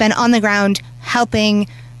 DSA has been on the ground helping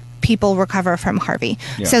people recover from Harvey.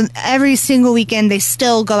 Yeah. So every single weekend they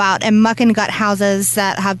still go out and muck and gut houses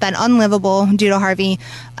that have been unlivable due to Harvey.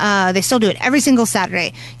 They still do it every single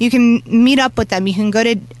Saturday. You can meet up with them. You can go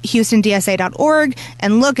to HoustonDSA.org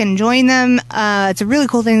and look and join them. It's a really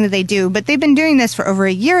cool thing that they do. But they've been doing this for over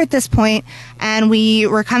a year at this point, and we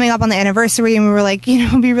were coming up on the anniversary, and we were like,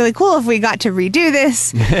 it'd be really cool if we got to redo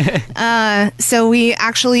this. So we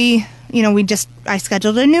actually, I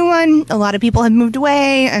scheduled a new one. A lot of people had moved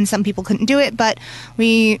away, and some people couldn't do it, but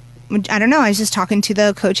I don't know, I was just talking to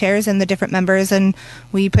the co-chairs and the different members, and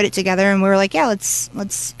we put it together, and we were like, yeah, let's.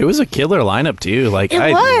 It was a killer lineup too. Like It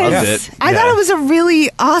I was. loved it. I thought it was a really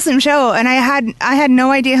awesome show, and I had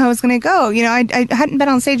no idea how it was going to go. I hadn't been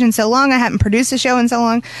on stage in so long. I hadn't produced a show in so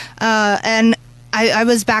long, and I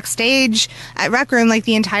was backstage at Rec Room like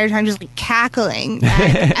the entire time, just like cackling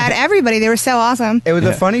at everybody. They were so awesome. It was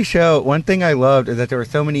a funny show. One thing I loved is that there were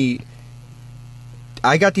so many.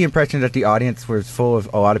 I got the impression that the audience was full of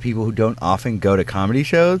a lot of people who don't often go to comedy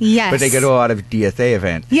shows, Yes. but they go to a lot of DSA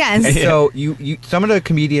events. Yes. And so you some of the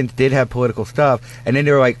comedians did have political stuff, and then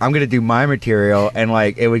they were like, "I'm going to do my material," and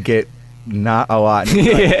like it would get not a lot. And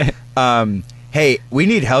it was like, hey, we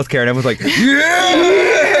need healthcare, and everyone's like, yeah,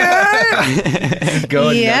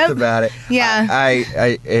 going Yep. nuts about it. Yeah.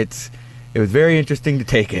 It was very interesting to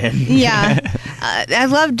take in. Yeah.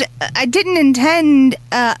 I didn't intend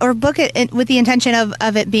or book it with the intention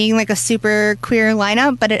of it being like a super queer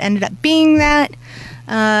lineup, but it ended up being that.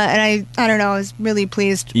 And I don't know, I was really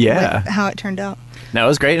pleased Yeah. with how it turned out. No, it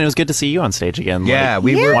was great, and it was good to see you on stage again. Yeah, Like,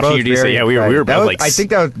 we were watching both you do so. very Yeah, we were excited. That both was- like. I think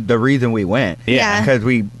that was the reason we went. Yeah. Because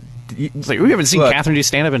we. It's like we haven't seen Look, Catherine do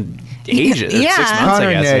stand up in ages. Yeah. 6 months, Connor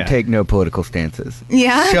I and guess. Ned Yeah. take no political stances.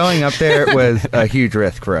 Yeah. Showing up there was a huge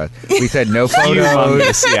risk for us. We said no photos.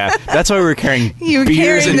 Humongous, yeah. That's why we were carrying You were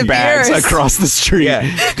beers carrying and the bags beers. across the street. Yeah,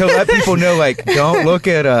 to let people know, like, don't look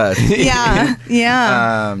at us. Yeah.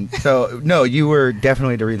 Yeah. So no, you were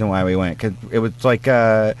definitely the reason why we went, because it was like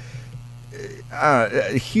Houston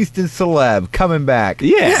celeb coming back.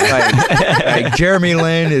 Yeah. like Jeremy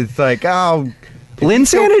Lin is like, oh.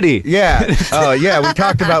 Linsanity. Yeah. Oh, yeah. We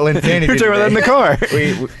talked about Linsanity. We were talking about that in the car.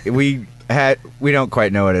 We don't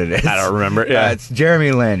quite know what it is. I don't remember. Yeah. It's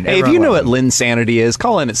Jeremy Lin. Hey, if Everyone you know loves what him. Linsanity is,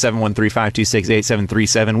 call in at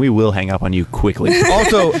 713-526-8737. We will hang up on you quickly.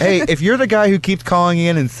 Also, hey, if you're the guy who keeps calling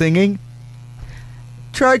in and singing,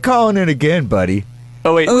 try calling in again, buddy.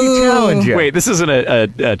 Oh wait, We challenge you. wait. This isn't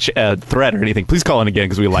a threat or anything. Please call in again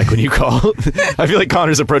because we like when you call. I feel like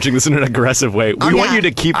Connor's approaching this in an aggressive way. We want you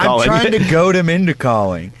to keep I'm calling. trying to goad him into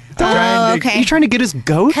calling. Oh, okay. You trying to get his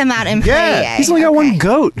goat? Come out and Yeah. play. He's only got one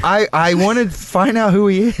goat. I want to find out who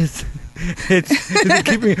he is. It's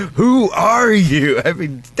keeping. Who are you? I've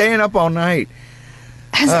been staying up all night.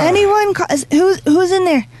 Has anyone? Who's in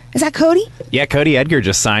there? Is that Cody? Yeah, Cody Edgar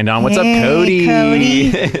just signed on. What's Hey, up, Cody?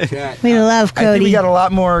 Cody. We love I think Cody. we got a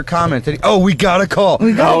lot more comments. Oh, we got a call. Oh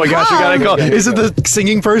my gosh, we got a call. Is it the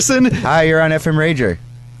singing person? Hi, you're on FM Rager.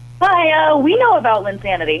 Hi, we know about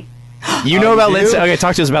Linsanity. You know you about do? Lynn? Okay,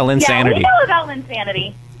 talk to us about Lynn Yeah, Sanity. we know about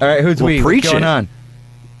Linsanity. All right, who's Well, we? preach What's going it. on?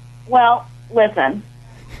 Well, listen.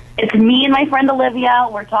 It's me and my friend Olivia.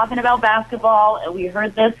 We're talking about basketball, and we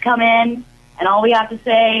heard this come in, and all we have to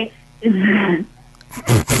say is...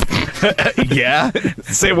 Yeah.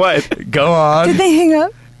 Say what? Go on. Did they hang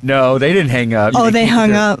up? No, they didn't hang up. Oh, they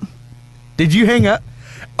hung up. Did you hang up?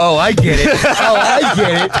 Oh, I get it. Oh, I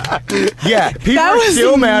get it. Yeah, people That are was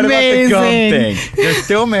still mad about the gum amazing. thing. They're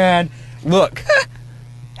still mad. Look,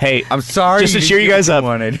 Hey, I'm sorry. just to didn't cheer you get guys what up,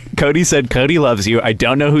 wanted. Cody said Cody loves you. I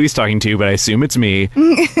don't know who he's talking to, but I assume it's me.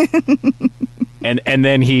 And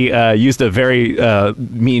then he used a very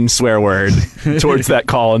mean swear word towards that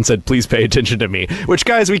call and said, please pay attention to me. Which,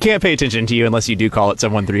 guys, we can't pay attention to you unless you do call at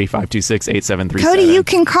 713-526-8737. Cody, you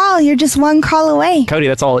can call. You're just one call away. Cody,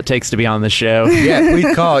 that's all it takes to be on this show. Yeah,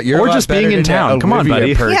 please call it. You're Or a lot just being better in than that town. Come on,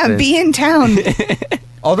 Olivia buddy. Yeah, person. be in town.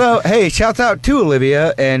 Although, hey, shouts out to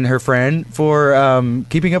Olivia and her friend for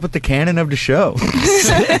keeping up with the canon of the show.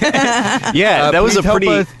 Yeah, that was Please a help pretty...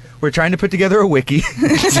 us. We're trying to put together a wiki.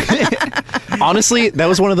 Honestly, that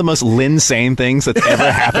was one of the most Lynn sane things that's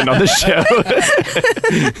ever happened on the show.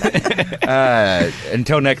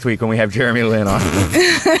 Until next week when we have Jeremy Lin on.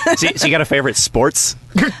 So you got a favorite sports?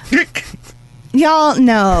 Y'all,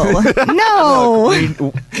 no. No.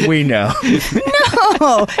 we know.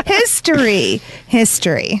 No. History.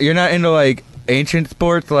 You're not into like ancient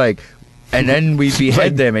sports, like, and then we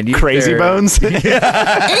behead them and use Crazy their- Bones?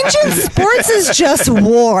 Ancient sports is just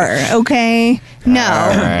war, okay? No. All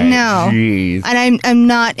right, No. Jeez. And I'm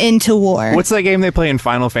not into war. What's that game they play in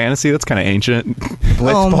Final Fantasy? That's kind of ancient.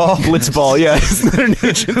 Blitzball. Blitzball, yeah. Isn't that an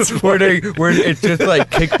ancient sport? where it's just like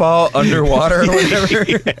kickball underwater or whatever.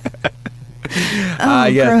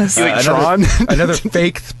 gross. You like another, Tron? another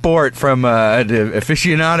fake sport from the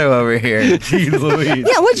aficionado over here. Jeez Louise.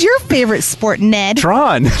 Yeah, what's your favorite sport, Ned?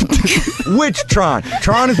 Tron. Which Tron?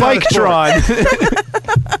 Tron is not Like a sport. Tron.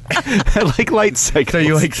 I like light cycles. So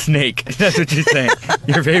you like Snake. That's what you're saying.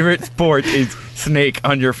 Your favorite sport is Snake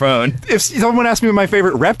on your phone. If someone asked me my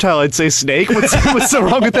favorite reptile, I'd say snake. What's so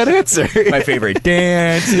wrong with that answer? My favorite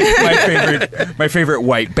dance. My favorite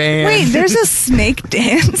white band. Wait, there's a snake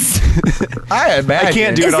dance. I imagine. I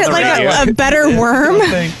can't do Is it on it the like radio. a better worm?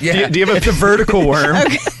 Yeah, Do you have a- it's a vertical worm.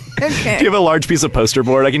 Okay. Do you have a large piece of poster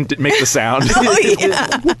board? I can make the sound. Oh,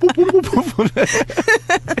 yeah.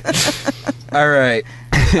 All right.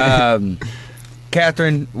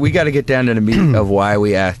 Catherine, we got to get down to the meat of why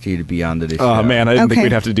we asked you to be on to this Oh show. man, I didn't think Okay.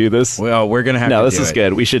 we'd have to do this. Well, we're going to have No, to this do is it.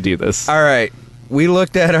 good. We should do this. All right. We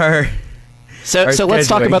looked at our... So Our let's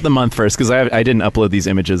talk scheduling. about the month first because I didn't upload these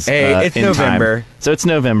images. Hey, it's in November. time. So it's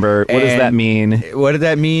November. What does And that mean? What does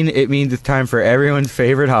that mean? It means it's time for everyone's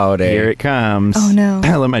favorite holiday. Here it comes. Oh, no.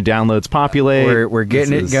 Let my downloads populate. We're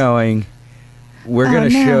getting This it is- going. We're Oh, going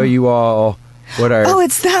to no. show you all what our... Oh,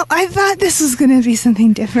 it's that. I thought this was going to be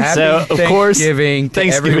something different. Happy So, of course, Thanksgiving to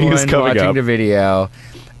Thanksgiving is everyone coming watching up. the video.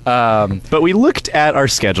 But we looked at our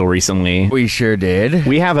schedule recently. We sure did.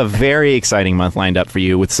 We have a very exciting month lined up for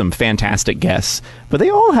you with some fantastic guests, but they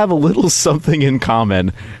all have a little something in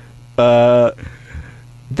common.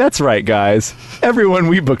 That's right, guys. Everyone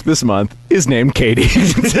we booked this month is named Katie.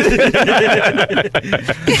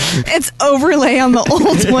 It's overlay on the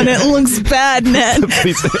old one. It looks bad, Ned.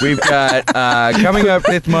 Please, We've got coming up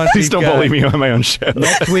this month. please don't bully me on my own show.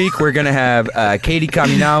 Next week we're gonna have Katie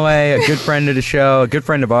Kaminawe, a good friend of the show, a good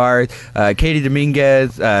friend of ours. Katie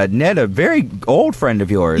Dominguez, Ned, a very old friend of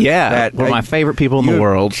yours. Yeah, that one of my favorite people in the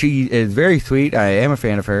world. She is very sweet. I am a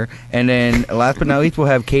fan of her. And then last but not least, we'll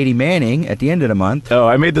have Katie Manning at the end of the month. Oh,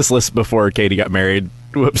 I made this list before Katie got married.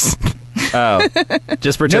 Whoops. Oh,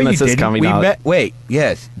 Just no, pretend you that says didn't. coming We out. met. Wait,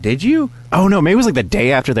 yes, did you? Oh no, maybe it was like the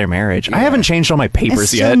day after their marriage. I haven't changed all my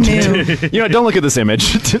papers It's so yet. new. You know, don't look at this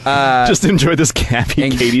image. Just enjoy this happy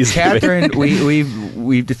And Katie's Catherine, giving.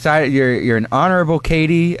 we've decided you're an honorable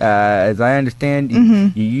Katie. As I understand,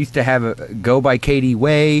 you used to have a go by Katie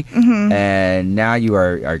Way, and now you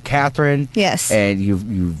are Catherine. Yes. And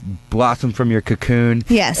you've blossomed from your cocoon.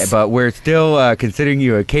 Yes. But we're still considering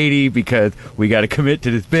you a Katie because we got to commit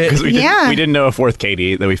to this bit. Because we Yeah. we didn't know a fourth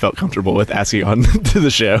Katie that we felt comfortable with asking on to the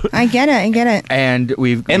show. I get it. And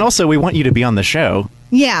And also, we want you to be on the show,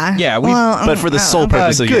 Yeah. Yeah, we- but for the sole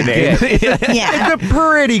purpose of your good name. Yeah. it's a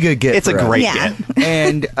pretty good get. It's a for us. great Yeah. get.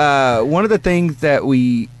 And one of the things that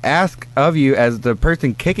we ask of you as the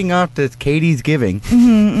person kicking off this Katie's Giving,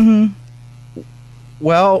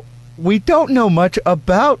 well, we don't know much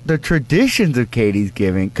about the traditions of Katie's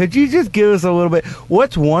Giving. Could you just give us a little bit?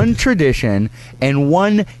 What's one tradition and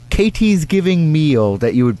one Katie's Giving meal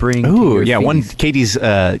that you would bring to Ooh, your yeah, one feast? Katie's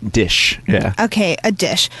dish. Yeah. Okay, a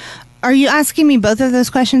dish. Are you asking me both of those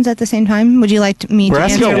questions at the same time? Would you like me We're to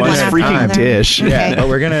asking answer one one after freaking the other? dish. Yeah, Okay. but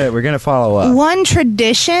we're gonna follow up. One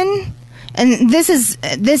tradition, and this is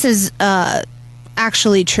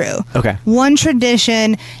actually true. Okay. One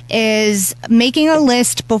tradition is making a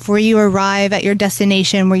list before you arrive at your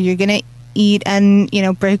destination where you're gonna eat and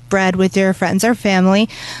break bread with your friends or family.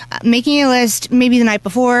 Making a list maybe the night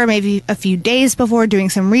before, maybe a few days before, doing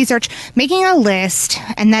some research, making a list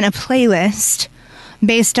and then a playlist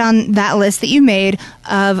based on that list that you made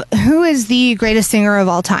of who is the greatest singer of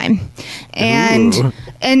all time. And Ooh.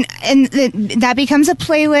 and that becomes a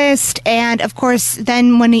playlist, and of course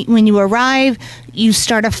then when you arrive, you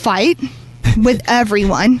start a fight with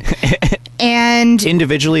everyone. And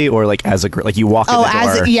Individually or like as a group? Like you walk in the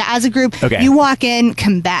door. as a group, Okay. you walk in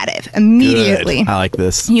combative immediately. Good. I like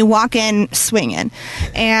this. You walk in swinging,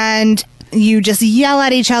 and you just yell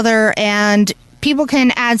at each other, and people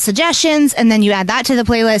can add suggestions, and then you add that to the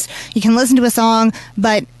playlist. You can listen to a song,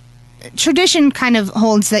 but tradition kind of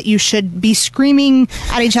holds that you should be screaming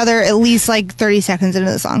at each other at least like 30 seconds into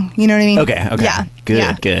the song. You know what I mean? Okay. Yeah. Good.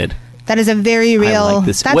 Yeah. Good. That is a very real. I like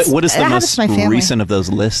this. That's- What is the that most happens to my family. recent of those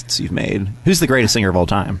lists you've made? Who's the greatest singer of all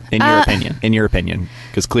time, in your opinion? In your opinion,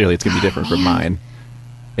 because clearly it's going to be different from mine,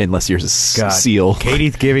 unless yours is God, Seal.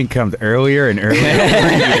 Katie's Giving comes earlier and earlier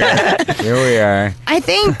every year. Here we are. I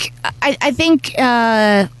think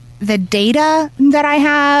the data that I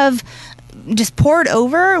have just poured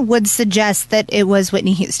over would suggest that it was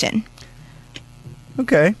Whitney Houston.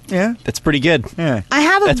 Okay. Yeah. That's pretty good. Yeah. I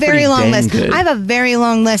have a That's very pretty long dang list. good. I have a very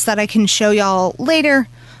long list that I can show y'all later.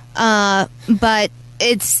 But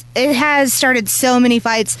it has started so many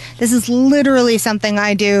fights. This is literally something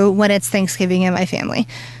I do when it's Thanksgiving in my family.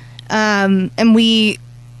 And we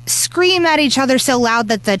scream at each other so loud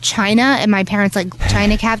that the china in my parents'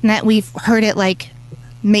 china cabinet, we've heard it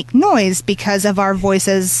make noise because of our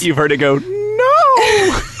voices. You've heard it go,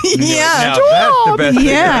 no! Yeah. Now that's the best thing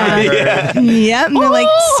Yeah. I've ever heard. Yep. And they're like,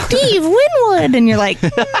 Steve Winwood. And you're like,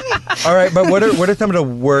 All right, but what are some of the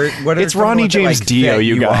words? What are It's some of the Ronnie ones that, James like, Dio, set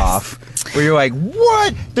you guys. off, where you're like,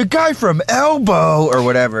 what? The guy from Elbow or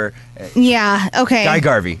whatever. yeah, okay. Guy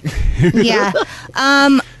Garvey. Yeah.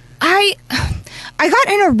 I got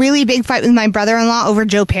in a really big fight with my brother-in-law over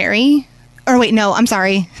Joe Perry. Or wait, no, I'm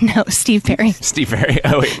sorry. No, Steve Perry. Steve Perry.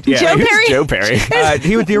 Oh, wait. Yeah, Joe who's Perry? Joe Perry.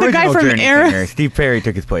 He was the The guy original from Journey Aero- singer. Steve Perry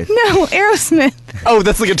took his place. No, Aerosmith. Oh,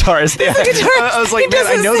 that's the guitarist. Yeah. guitarist. I was He like, man, I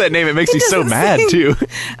doesn't know sing. that name. It makes He me so doesn't mad, sing. too.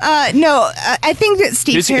 No, I think that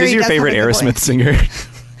Steve Who's Perry your does favorite have a good Aerosmith voice. singer?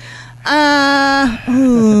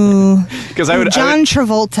 Ooh. Because I would John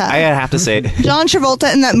Travolta. I have to say, John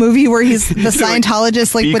Travolta in that movie where he's the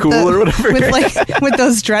Scientologist, Be with Cool the or whatever. with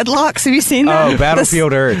those dreadlocks. Have you seen that? Oh,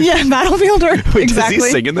 Battlefield Earth. Yeah, Battlefield Earth. wait, exactly. does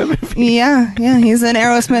he sing in that movie? Yeah, he's in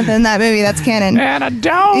Aerosmith in that movie. That's canon. And I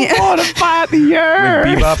don't Yeah. want to fight the earth.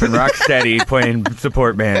 With Bebop and Rocksteady playing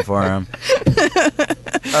support band for him.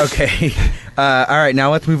 Okay. All right,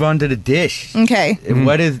 now let's move on to the dish. Okay.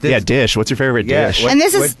 What is this? Yeah, dish. What's your favorite Yeah, dish? what- And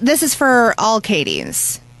this is for all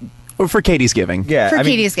Katie's. Or for Katie's Giving. Yeah, For I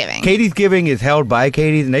mean, Katie's Giving. Katie's Giving is held by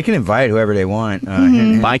Katie's, and they can invite whoever they want.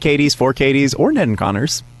 By Katie's, for Katie's, or Ned and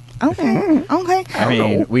Connor's. Okay. Okay. I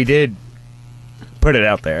mean, we did put it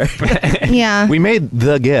out there. Yeah. We made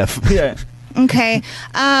the GIF. Yeah. Okay.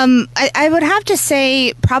 I would have to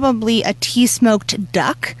say probably a tea smoked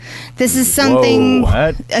duck. This is something.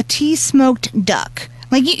 What? A tea smoked duck.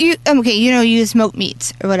 Like you okay, you smoke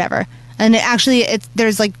meats or whatever. And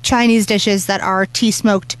there's Chinese dishes that are tea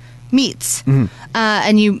smoked meats.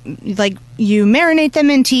 And you marinate them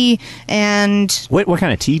in tea and What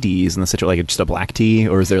kind of tea do you use in the situation? Like just a black tea,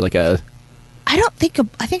 or is there like a I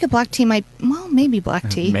think a black tea might. Well, maybe black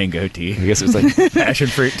tea. Mango tea. I guess it was like Passion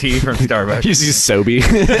fruit tea from Starbucks. use Sobe.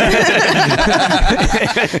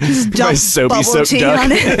 Dump My Sobe bubble soaked tea duck.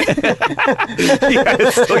 on it. Yeah,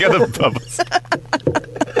 it's still got the bubbles.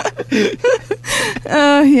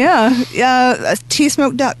 Yeah. Tea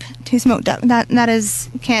smoked duck. Tea smoked duck. That is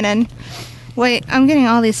canon. Wait, I'm getting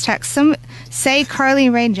all these texts. Some say Carly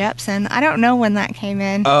Rae Jepsen. I don't know when that came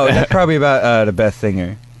in. Oh, that's probably about the best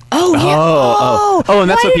singer. Oh, yeah. Oh, and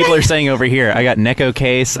that's Why what did people are saying over here. I got Neko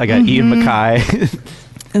Case. I got Ian Mackay.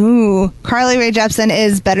 Ooh, Carly Rae Jepsen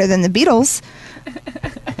is better than the Beatles.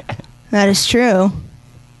 That is true.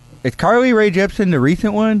 Is Carly Rae Jepsen the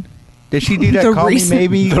recent one? Did she do that The Call recent- Me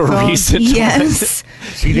Maybe The song? recent Yes.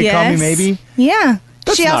 She did Call Me Yes. Maybe? Yeah.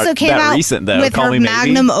 That's she also not came that out recent, though. with Call her Me Maybe.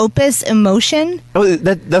 magnum opus, Emotion. Oh,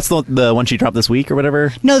 that's the one she dropped this week or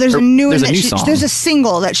whatever? No, there's Or a new one. There's a that new she, song. There's a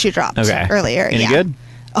single that she dropped earlier. Any yeah. good?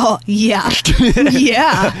 Oh, yeah.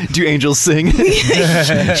 Yeah. Do angels sing?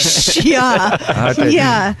 Yeah.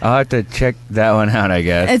 Yeah. I'll have to check that one out, I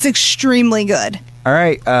guess. It's extremely good. All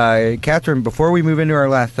right, Catherine, before we move into our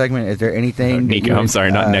last segment, is there anything... that you Nico, I'm would,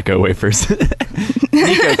 sorry, not Neko wafers.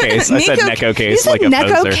 Neko Case. I said Neko Case You said like a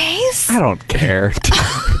Neko poser. Case? I don't care.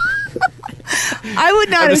 I would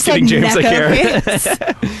not I'm have just said kidding, James, I Neko care.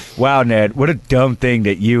 Case. Wow, Ned, what a dumb thing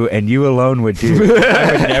that you and you alone would do.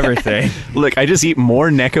 I would never say. Look, I just eat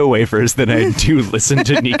more Neko wafers than I do listen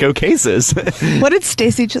to Neko Cases. What did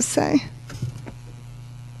Stacy just say?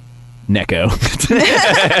 Neko.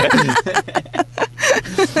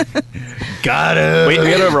 Got it. Wait, we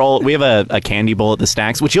got to roll. We have a candy bowl at the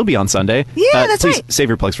Stacks, which you'll be on Sunday. Yeah, that's please right. Save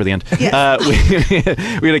your plugs for the end. Yes.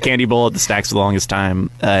 We had a candy bowl at the Stacks for the longest time,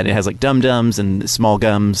 and it has like Dum Dums and small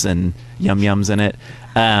gums and Yum Yums in it.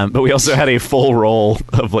 But we also had a full roll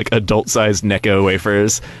of like adult-sized Necco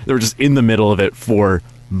wafers that were just in the middle of it for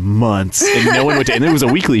months, and no one would. And it was a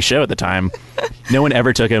weekly show at the time. No one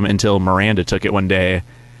ever took them until Miranda took it one day.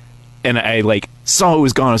 And I like saw it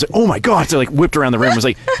was gone. I was like, "Oh my god!" So I like whipped around the room. I was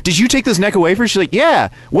like, "Did you take those Necco wafers?" She's like, "Yeah."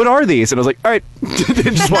 What are these? And I was like, "All right."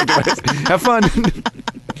 And just walked away. Have fun.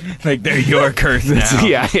 Like, they're your curse now.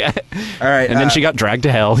 yeah. All right. And then she got dragged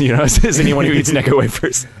to hell. You know, as anyone who eats Necco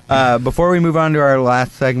wafers. Before we move on to our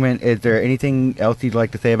last segment, is there anything else you'd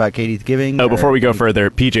like to say about Katie's Giving? Oh, before we go further,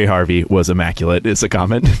 PJ Harvey was immaculate. Is a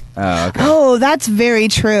comment. Oh, okay. Oh, that's very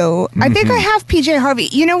true. I think I have PJ Harvey.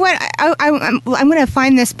 You know what? I'm going to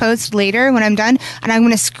find this post later when I'm done, and I'm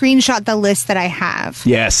going to screenshot the list that I have.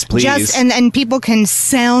 Yes, please. Just and people can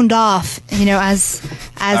sound off, you know, as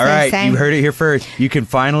All they right, say. you heard it here first. You can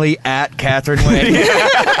finally at Catherine Wayne.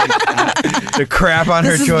 The crap on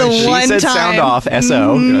This her is choice. the She one said time. sound off.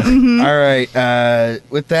 SO. All right.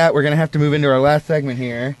 With that, we're gonna have to move into our last segment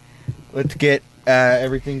here. Let's get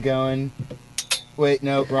everything going. Wait,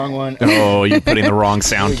 no, wrong one. Oh, you're putting the wrong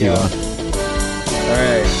sound Here cue we on. go. All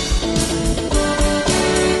right.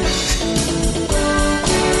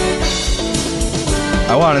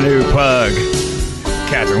 I want a new plug.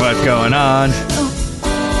 Catherine, what's going on?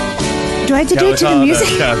 Do I have to Tell do it us to the all music?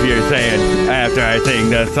 the stuff you're saying after I sing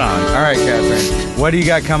the song. All right, Catherine, what do you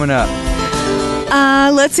got coming up?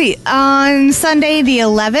 Let's see. On Sunday the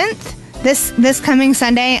 11th, this coming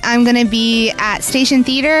Sunday, I'm going to be at Station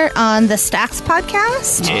Theater on the Stacks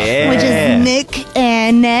podcast, Yeah. which is Nick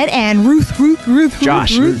and Ned and Ruth.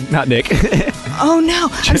 Josh, Ruth. not Nick. Oh no,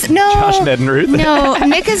 no. Josh, Ned, and Ruth. No,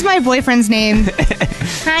 Nick is my boyfriend's name.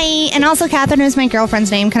 Hi, and also Catherine is my girlfriend's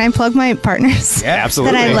name. Can I plug my partners? Yeah,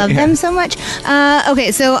 absolutely. That I love them so much.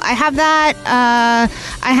 Okay, so I have that.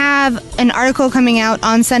 I have an article coming out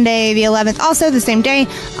on Sunday the 11th, also the same day,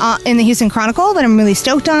 in the Houston Chronicle that I'm really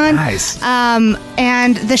stoked on. Nice.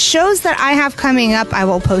 And the shows that I have coming up, I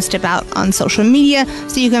will post about on social media.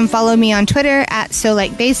 So you can follow me on Twitter at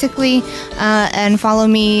SoLikeBasically, and follow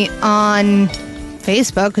me on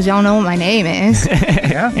Facebook because y'all know what my name is.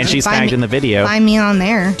 Yeah. And she's Find tagged me- in the video. Find me on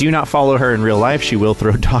there. Do not follow her in real life. She will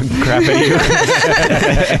throw dog crap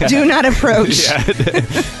at you. Do not approach.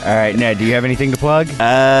 All right, Ned, do you have anything to plug?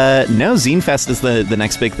 No, Zine Fest is the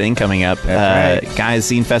next big thing coming up. That's right. Guys,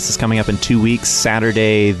 Zine Fest is coming up in 2 weeks.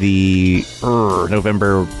 Saturday, the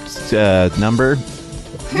November number.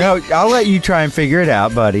 No, I'll let you try and figure it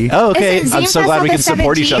out, buddy. Oh, okay. Is it I'm Zine so Fest glad on we the can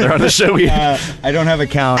support each 17th? other on the show. I don't have a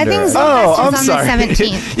calendar. I think Zine Oh, Fest I'm is sorry. on the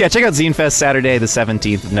 17th. Yeah, check out Zine Fest Saturday, the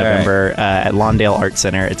 17th of November at Lawndale Art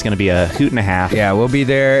Center. It's going to be a hoot and a half. Yeah, we'll be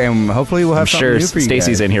there, and hopefully we'll have I'm something sure new for you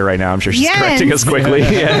Stacy's guys. in here right now. I'm sure she's Yes. correcting us quickly.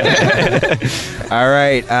 Yeah. All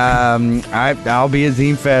right. I'll be at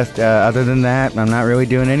Zine Fest. Other than that, I'm not really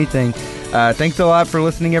doing anything. Thanks a lot for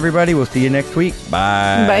listening, everybody. We'll see you next week.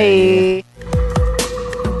 Bye. Bye.